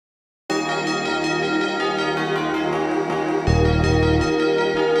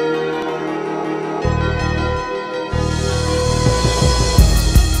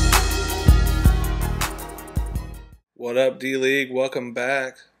up, D-League? Welcome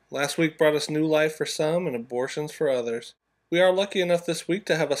back. Last week brought us new life for some and abortions for others. We are lucky enough this week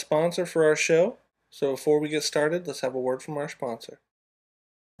to have a sponsor for our show. So before we get started, let's have a word from our sponsor.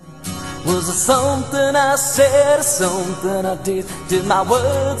 Was it something I said or something I did? Did my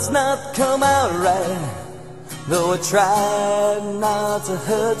words not come out right? Though I tried not to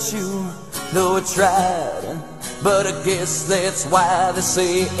hurt you, though I tried, but I guess that's why they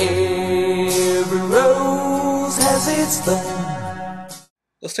say every rose has its thorn.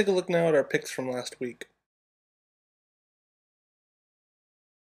 Let's take a look now at our picks from last week.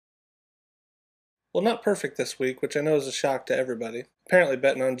 Well, not perfect this week, which I know is a shock to everybody. Apparently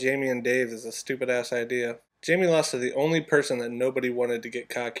betting on Jamie and Dave is a stupid-ass idea. Jamie lost to the only person that nobody wanted to get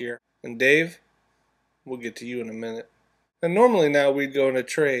cockier. And Dave, we'll get to you in a minute. And normally now we'd go into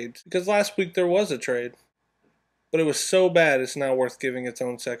trades, because last week there was a trade. But it was so bad it's now worth giving its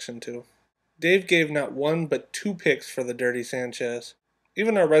own section to. Dave gave not one but two picks for the Dirty Sanchez.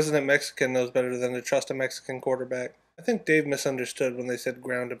 Even our resident Mexican knows better than to trust a Mexican quarterback. I think Dave misunderstood when they said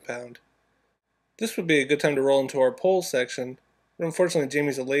ground and pound. This would be a good time to roll into our polls section, but unfortunately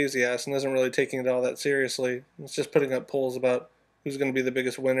Jamie's a lazy ass and isn't really taking it all that seriously. It's just putting up polls about who's going to be the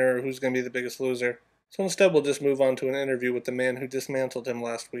biggest winner or who's going to be the biggest loser. So instead we'll just move on to an interview with the man who dismantled him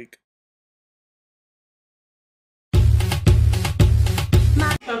last week.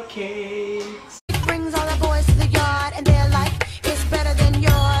 My cupcakes. It brings all the boys to the yard and they're like, it's better than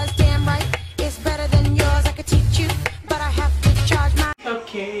yours, damn right. It's better than yours, I could teach you, but I have to charge my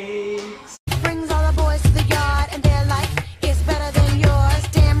cupcakes. Brings all the boys to the yard and they're like, it's better than yours,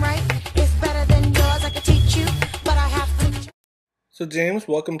 damn right. It's better than yours, I could teach you, but I have to. So James,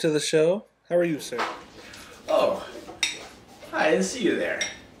 welcome to the show. How are you, sir? Oh, hi, I didn't see you there.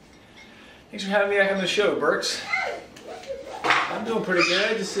 Thanks for having me back on the show, Burks. I'm doing pretty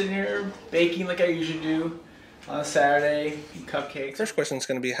good, just sitting here baking like I usually do on a Saturday, cupcakes. First question is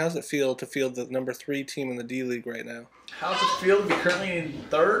going to be, how's it feel to field the number 3 team in the D-League right now? How's it feel to be currently in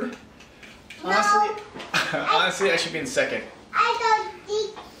third? Honestly, I should be in second.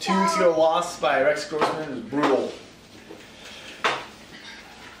 2 weeks ago, lost by Rex Grossman was brutal.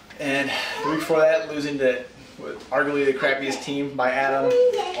 And the week before that, losing to arguably the crappiest team by Adam,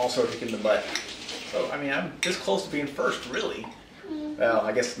 also kicking the butt. So, I mean, I'm this close to being first, really. Well,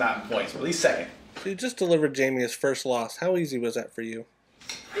 I guess not in points, but at least second. So you just delivered Jamie his first loss. How easy was that for you?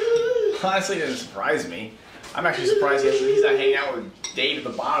 Honestly, it didn't surprise me. I'm actually surprised he's not hanging out with Dave at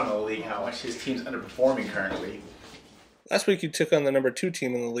the bottom of the league, how much his team's underperforming currently. Last week you took on the number 2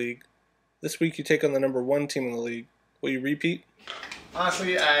 team in the league. This week you take on the number 1 team in the league. Will you repeat?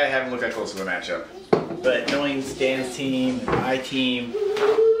 Honestly, I haven't looked that close to the matchup. But knowing Stan's team and my team,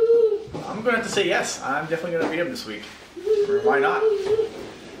 I'm going to have to say yes. I'm definitely going to beat him this week. Or why not?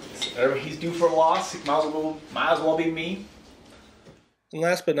 He's due for a loss. He might as well be me. And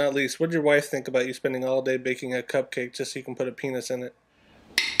last but not least, what did your wife think about you spending all day baking a cupcake just so you can put a penis in it?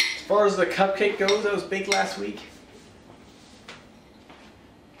 As far as the cupcake goes that was baked last week,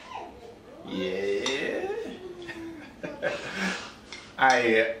 yeah.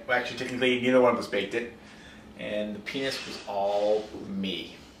 Actually, technically, neither one of us baked it. And the penis was all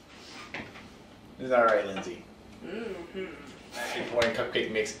me. Is that right, Lindsay? Mm-hmm. Actually pouring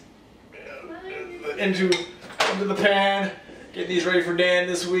cupcake mix into the pan. Getting these ready for Dan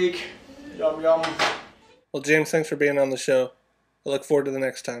this week. Yum, yum. Well, James, thanks for being on the show. I look forward to the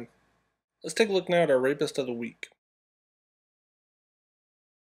next time. Let's take a look now at our Rapist of the Week.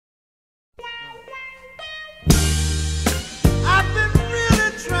 I've been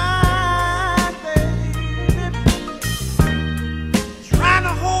really trying, baby, trying to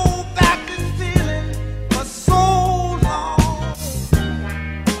hold back this feeling for so long.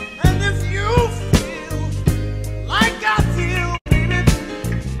 And if you feel like I feel, baby,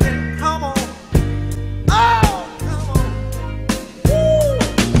 then come on. Oh, come on. Woo.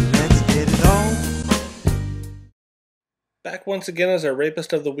 Let's get it on. Back once again as our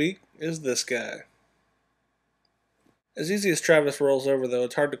Rapist of the Week is this guy. As easy as Travis rolls over, though,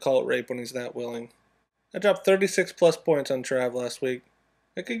 it's hard to call it rape when he's that willing. I dropped 36 plus points on Trav last week.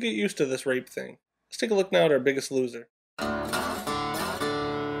 I could get used to this rape thing. Let's take a look now at our biggest loser.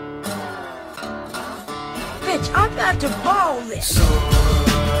 Bitch, I'm about to ball this.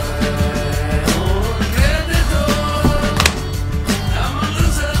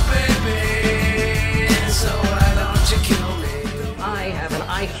 I have an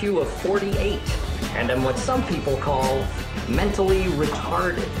IQ of 48. And I'm what some people call mentally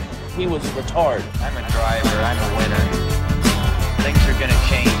retarded. He was retarded. I'm a driver, I'm a winner. Things are gonna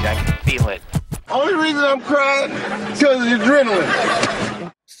change, I can feel it. Only reason I'm crying is because of the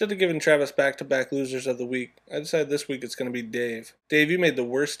adrenaline. Instead of giving Travis back-to-back losers of the week, I decided this week it's going to be Dave. Dave, you made the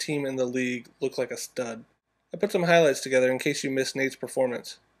worst team in the league look like a stud. I put some highlights together in case you missed Nate's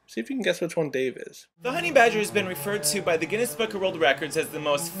performance. See if you can guess which one Dave is. The honey badger has been referred to by the Guinness Book of World Records as the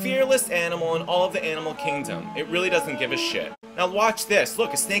most fearless animal in all of the animal kingdom. It really doesn't give a shit. Now watch this.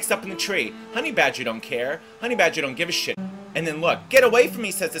 Look, a snake's up in the tree. Honey badger don't care. Honey badger don't give a shit. And then look, get away from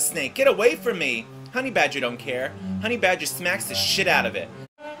me, says the snake. Get away from me. Honey badger don't care. Honey badger smacks the shit out of it.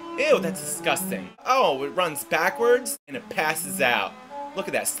 Ew, that's disgusting. Oh, it runs backwards and it passes out. Look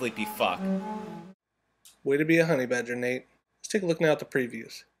at that sleepy fuck. Way to be a honey badger, Nate. Let's take a look now at the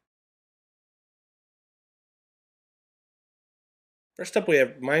previews. First up, we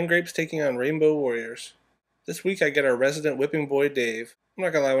have Mind Grapes taking on Rainbow Warriors. This week I get our resident whipping boy, Dave. I'm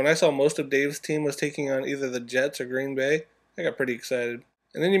not gonna lie, when I saw most of Dave's team was taking on either the Jets or Green Bay, I got pretty excited.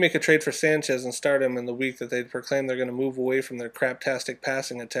 And then you make a trade for Sanchez and start him in the week that they proclaim they're going to move away from their craptastic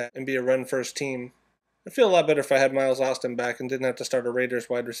passing attack and be a run-first team. I'd feel a lot better if I had Miles Austin back and didn't have to start a Raiders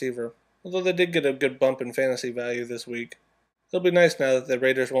wide receiver, although they did get a good bump in fantasy value this week. It'll be nice now that the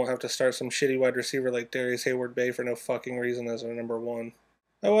Raiders won't have to start some shitty wide receiver like Darius Hayward-Bay for no fucking reason as their number one.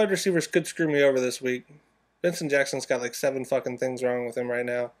 My wide receivers could screw me over this week. Vincent Jackson's got like 7 fucking things wrong with him right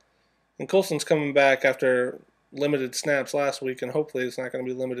now. And Colson's coming back after limited snaps last week, and hopefully it's not going to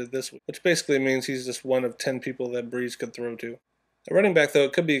be limited this week, which basically means he's just one of 10 people that Breeze could throw to. At running back, though,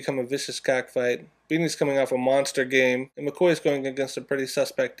 it could become a vicious cockfight. Beanie's coming off a monster game, and McCoy's going against a pretty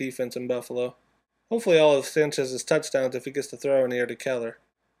suspect defense in Buffalo. Hopefully all of Sanchez's touchdowns if he gets to throw any are to Keller.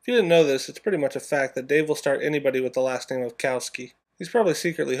 If you didn't know this, it's pretty much a fact that Dave will start anybody with the last name of Kowski. He's probably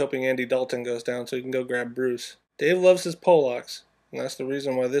secretly hoping Andy Dalton goes down so he can go grab Bruce. Dave loves his Polacks, and that's the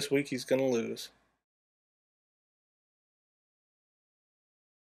reason why this week he's going to lose.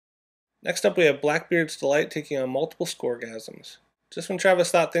 Next up, we have Blackbeard's Delight taking on Multiple Scoregasms. Just when Travis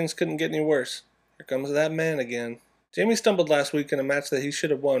thought things couldn't get any worse, here comes that man again. Jamie stumbled last week in a match that he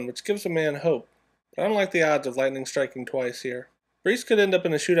should have won, which gives a man hope. But I don't like the odds of lightning striking twice here. Brees could end up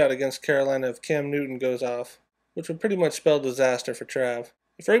in a shootout against Carolina if Cam Newton goes off, which would pretty much spell disaster for Trav.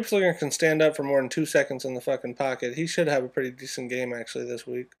 If Rapeslinger can stand up for more than 2 seconds in the fucking pocket, he should have a pretty decent game actually this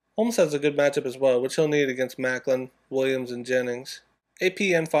week. Holmes has a good matchup as well, which he'll need against Macklin, Williams, and Jennings. AP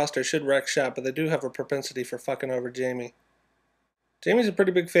and Foster should wreck shop, but they do have a propensity for fucking over Jamie. Jamie's a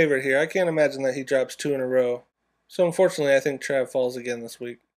pretty big favorite here. I can't imagine that he drops 2 in a row. So unfortunately, I think Trav falls again this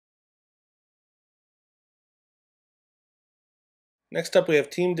week. Next up, we have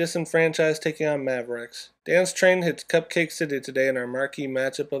Team Disenfranchised taking on Mavericks. Dan's train hits Cupcake City today in our marquee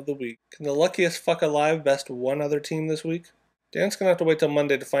matchup of the week. Can the luckiest fuck alive best one other team this week? Dan's going to have to wait till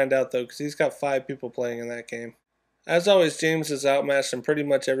Monday to find out, though, because he's got 5 people playing in that game. As always, James is outmatched in pretty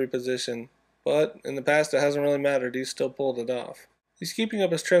much every position, but in the past it hasn't really mattered. He's still pulled it off. He's keeping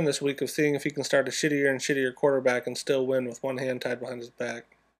up his trend this week of seeing if he can start a shittier and shittier quarterback and still win with one hand tied behind his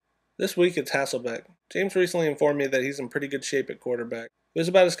back. This week it's Hasselbeck. James recently informed me that he's in pretty good shape at quarterback. It was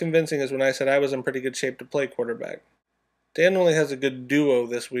about as convincing as when I said I was in pretty good shape to play quarterback. Dan only has a good duo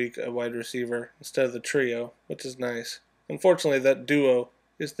this week at wide receiver instead of the trio, which is nice. Unfortunately, that duo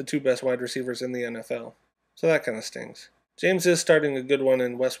is the 2 best wide receivers in the NFL. So that kind of stings. James is starting a good one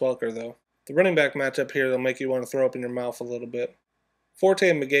in Wes Welker, though. The running back matchup here will make you want to throw up in your mouth a little bit. Forte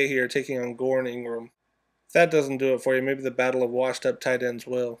and McGay here taking on Gore and Ingram. If that doesn't do it for you, maybe the battle of washed-up tight ends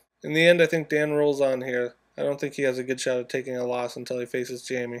will. In the end, I think Dan rolls on here. I don't think he has a good shot at taking a loss until he faces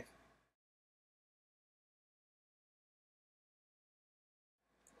Jamie.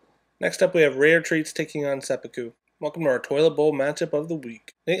 Next up, we have Rare Treats taking on Seppuku. Welcome to our Toilet Bowl matchup of the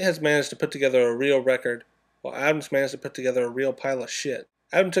week. Nate has managed to put together a real record, while Adam's managed to put together a real pile of shit.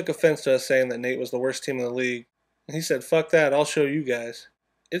 Adam took offense to us saying that Nate was the worst team in the league, and he said, "Fuck that, I'll show you guys."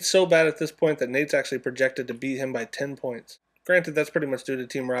 It's so bad at this point that Nate's actually projected to beat him by 10 points. Granted, that's pretty much due to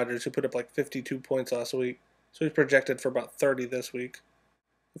Team Rogers, who put up like 52 points last week, so he's projected for about 30 this week.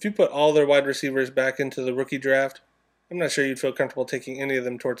 If you put all their wide receivers back into the rookie draft, I'm not sure you'd feel comfortable taking any of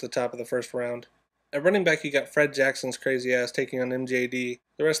them towards the top of the first round. At running back, you got Fred Jackson's crazy ass taking on MJD.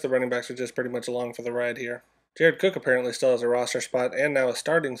 The rest of the running backs are just pretty much along for the ride here. Jared Cook apparently still has a roster spot and now a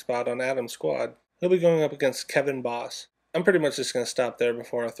starting spot on Adam's squad. He'll be going up against Kevin Boss. I'm pretty much just going to stop there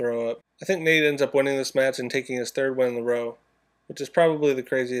before I throw up. I think Nate ends up winning this match and taking his 3rd win in a row, which is probably the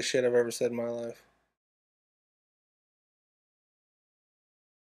craziest shit I've ever said in my life.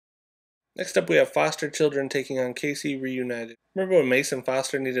 Next up, we have Foster Children taking on KC Reunited. Remember when Mason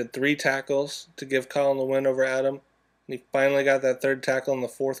Foster needed 3 tackles to give Colin the win over Adam, and he finally got that 3rd tackle in the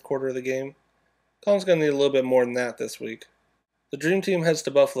 4th quarter of the game? Colin's going to need a little bit more than that this week. The Dream Team heads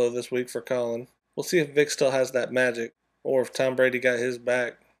to Buffalo this week for Colin. We'll see if Vic still has that magic, or if Tom Brady got his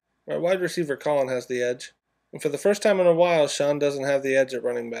back. My wide receiver Colin has the edge. And for the first time in a while, Sean doesn't have the edge at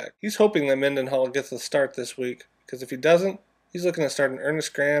running back. He's hoping that Mendenhall gets the start this week, because if he doesn't, he's looking to start an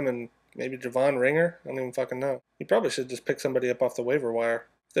Ernest Graham and maybe Javon Ringer. I don't even fucking know. He probably should just pick somebody up off the waiver wire.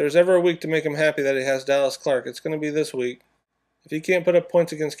 If there's ever a week to make him happy that he has Dallas Clark, it's going to be this week. If he can't put up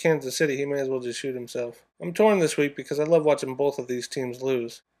points against Kansas City, he may as well just shoot himself. I'm torn this week because I love watching both of these teams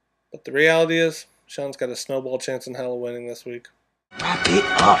lose. But the reality is, Sean's got a snowball chance in hell of winning this week. Wrap it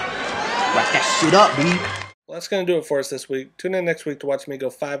up. Wrap that shit up, B. Well, that's going to do it for us this week. Tune in next week to watch me go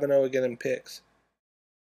 5-0 again in picks.